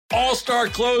All-star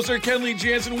closer Kenley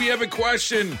Jansen, we have a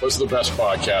question. What's the best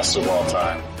podcast of all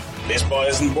time? Baseball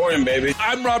isn't boring, baby.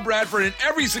 I'm Rob Bradford, and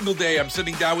every single day I'm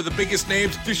sitting down with the biggest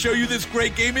names to show you this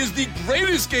great game is the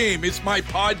greatest game. It's my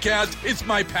podcast. It's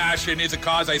my passion. It's a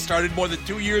cause I started more than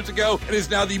 2 years ago and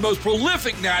is now the most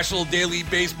prolific national daily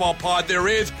baseball pod there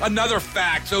is. Another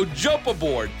fact. So jump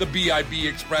aboard the BIB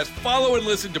Express. Follow and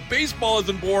listen to Baseball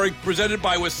Isn't Boring, presented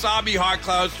by Wasabi Hot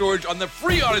Cloud Storage on the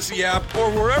free Odyssey app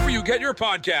or wherever you get your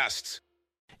podcasts.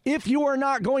 If you are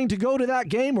not going to go to that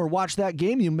game or watch that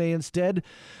game, you may instead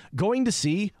going to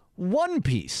see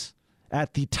OnePiece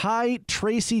at the Ty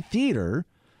Tracy Theater.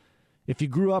 If you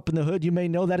grew up in the hood, you may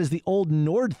know that is the old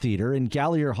Nord Theater in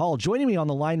Gallier Hall. Joining me on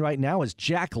the line right now is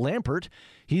Jack Lampert.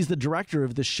 He's the director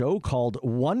of the show called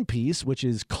OnePiece, which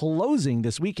is closing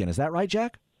this weekend. Is that right,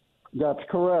 Jack? That's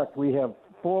correct. We have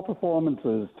 4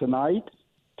 performances tonight,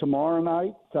 tomorrow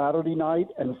night, Saturday night,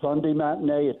 and Sunday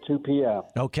matinee at 2 p.m.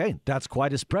 Okay, that's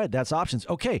quite a spread. That's options.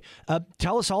 Okay,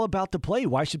 tell us all about the play.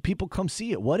 Why should people come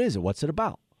see it? What is it? What's it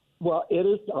about? Well, it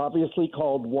is obviously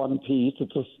called OnePiece.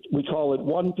 We call it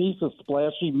OnePiece, a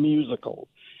splashy musical.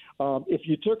 If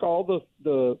you took all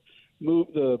the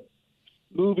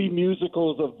movie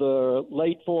musicals of the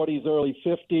late 40s, early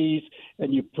 50s,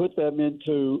 and you put them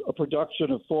into a production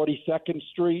of 42nd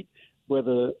Street, where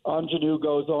the ingenue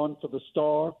goes on for the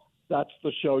star, that's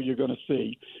the show you're going to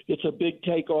see. It's a big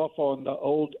takeoff on the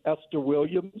old Esther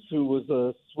Williams, who was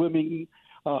a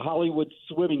Hollywood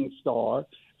swimming star,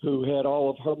 who had all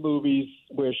of her movies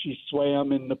where she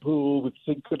swam in the pool with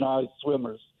synchronized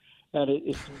swimmers. And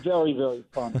it's very, very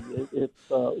funny. It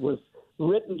was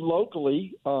written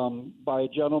locally by a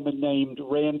gentleman named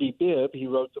Randy Bibb. He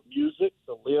wrote the music,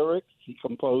 the lyrics, he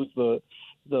composed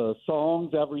the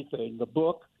songs, everything, the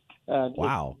book. And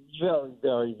wow. It's very,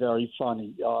 very, very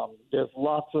funny. There's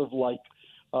lots of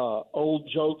old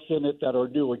jokes in it that are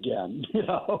new again. You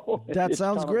know, that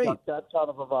sounds great. That kind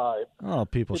of a vibe. Oh,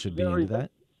 people should be into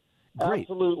that. Great.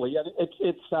 Absolutely, and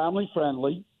it's family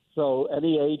friendly, so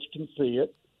any age can see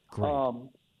it. Great.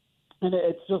 And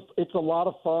it's a lot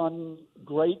of fun.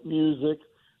 Great music,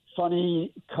 fun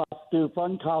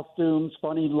costumes,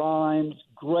 funny lines.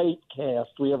 Great cast.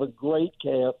 We have a great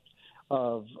cast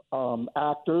of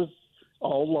actors,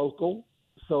 all local.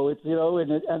 So it's,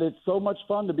 and it's so much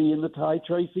fun to be in the Ty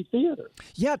Tracy Theater.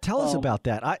 Yeah, tell us about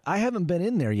that. I haven't been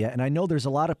in there yet, and I know there's a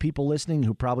lot of people listening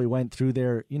who probably went through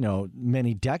there,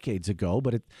 many decades ago,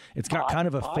 but it's got kind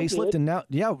of a facelift, and now,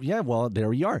 well, there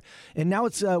we are. And now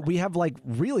it's we have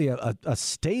really a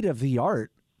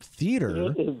state-of-the-art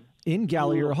theater in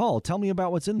Gallier Hall. Tell me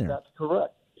about what's in there. That's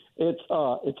correct. It's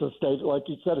a state, like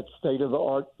you said, it's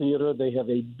state-of-the-art theater. They have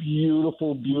a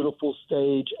beautiful, beautiful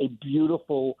stage, a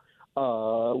beautiful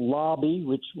lobby,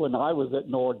 which when I was at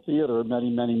Nord Theater many,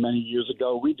 many, many years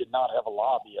ago, we did not have a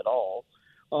lobby at all.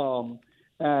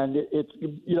 And it's,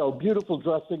 beautiful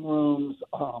dressing rooms.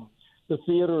 The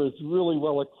theater is really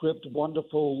well equipped,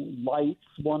 wonderful lights,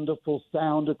 wonderful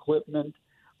sound equipment.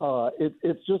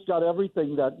 It's just got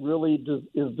everything that really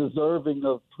is deserving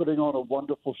of putting on a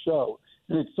wonderful show.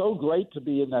 And it's so great to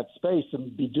be in that space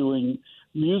and be doing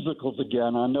musicals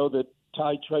again. I know that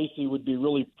Ty Tracy would be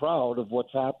really proud of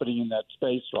what's happening in that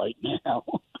space right now.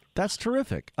 That's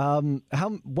terrific.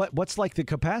 What's like the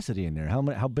capacity in there?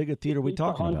 How big a theater are we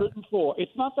talking 104.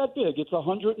 It's not that big. It's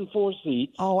 104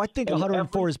 seats. Oh, I think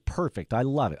 104 is perfect. I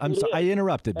love it. I'm sorry, I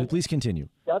interrupted, but please continue.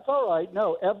 That's all right.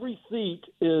 No, every seat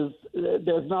is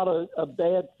there's not a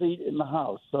bad seat in the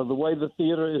house. So the way the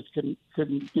theater is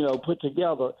put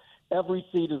together, every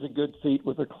seat is a good seat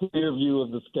with a clear view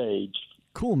of the stage.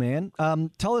 Cool, man.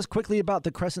 Tell us quickly about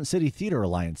the Crescent City Theater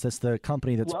Alliance. That's the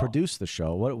company that's produced the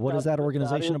show. What is that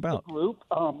organization about? The group.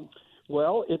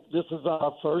 This is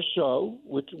our first show,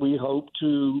 which we hope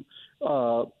to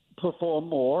perform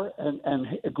more and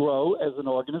grow as an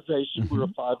organization. Mm-hmm. We're a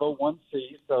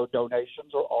 501c, so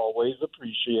donations are always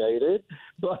appreciated.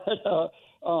 But,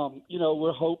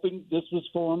 we're hoping this was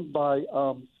formed by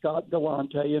Scott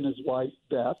Galante and his wife,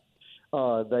 Beth. They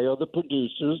are the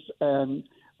producers, and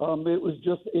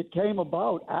it came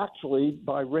about actually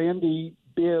by Randy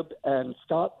Bibb and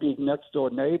Scott being next door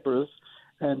neighbors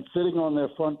and sitting on their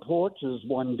front porches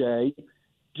one day,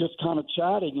 just kind of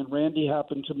chatting. And Randy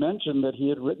happened to mention that he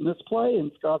had written this play,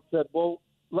 and Scott said, well,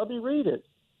 let me read it.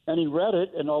 And he read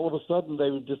it, and all of a sudden they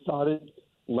decided,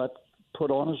 let's put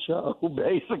on a show,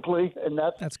 basically. And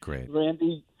that's great.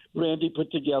 Randy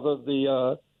put together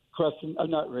the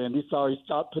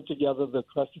Scott put together the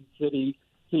Crescent City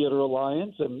Theater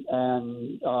Alliance and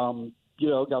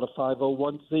got a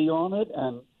 501c on it,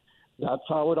 and that's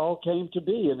how it all came to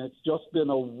be. And it's just been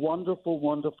a wonderful,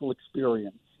 wonderful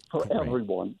experience. for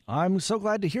everyone. I'm so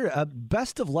glad to hear it.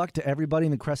 Best of luck to everybody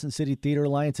in the Crescent City Theater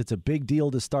Alliance. It's a big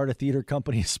deal to start a theater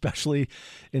company, especially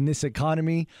in this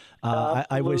economy.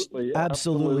 I wish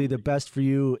absolutely the best for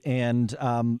you. And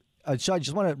I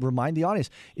just want to remind the audience,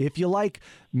 if you like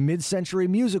mid-century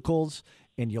musicals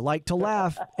and you like to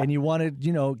laugh and you want to,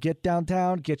 get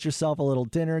downtown, get yourself a little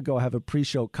dinner, go have a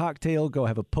pre-show cocktail, go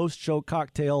have a post-show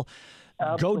cocktail.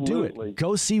 Absolutely. Go do it.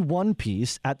 Go see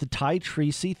OnePiece at the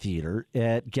Crescent Theater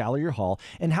at Gallier Hall.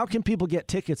 And how can people get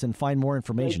tickets and find more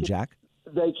information, Jack?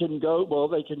 They can go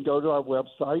to our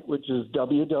website, which is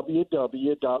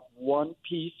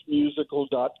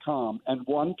www.onepiecemusical.com. And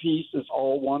One Piece is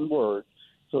all one word.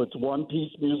 So it's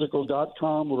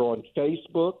onepiecemusical.com. We're on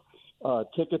Facebook.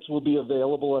 Tickets will be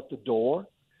available at the door.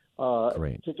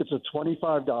 Great. Tickets are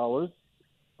 $25.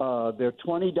 They're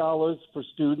 $20 for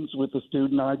students with a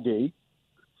student ID.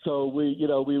 So we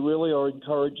really are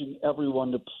encouraging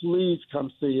everyone to please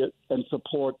come see it and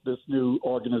support this new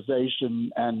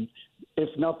organization. And if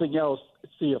nothing else,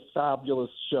 see a fabulous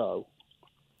show.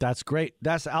 That's great.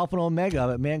 That's Alpha and Omega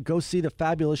of it, man. Go see the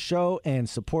fabulous show and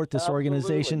support this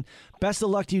organization. Best of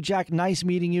luck to you, Jack. Nice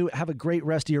meeting you. Have a great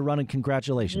rest of your run, and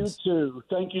congratulations. You too.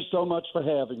 Thank you so much for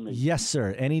having me. Yes,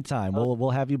 sir. Anytime. We'll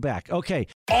have you back. Okay.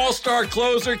 All-star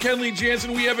closer Kenley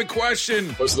Jansen, we have a question.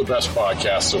 What's the best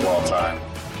podcast of all time?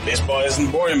 Baseball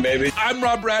isn't boring, baby. I'm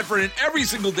Rob Bradford, and every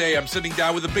single day I'm sitting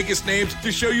down with the biggest names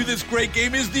to show you this great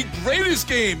game is the greatest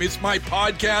game. It's my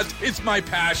podcast. It's my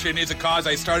passion. It's a cause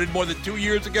I started more than 2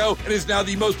 years ago and is now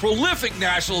the most prolific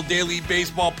national daily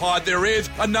baseball pod there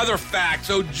is. Another fact,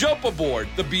 so jump aboard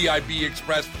the BIB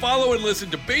Express. Follow and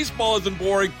listen to Baseball Isn't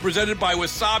Boring, presented by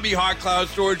Wasabi Hot Cloud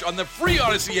Storage on the free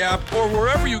Odyssey app or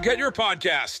wherever you get your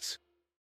podcasts.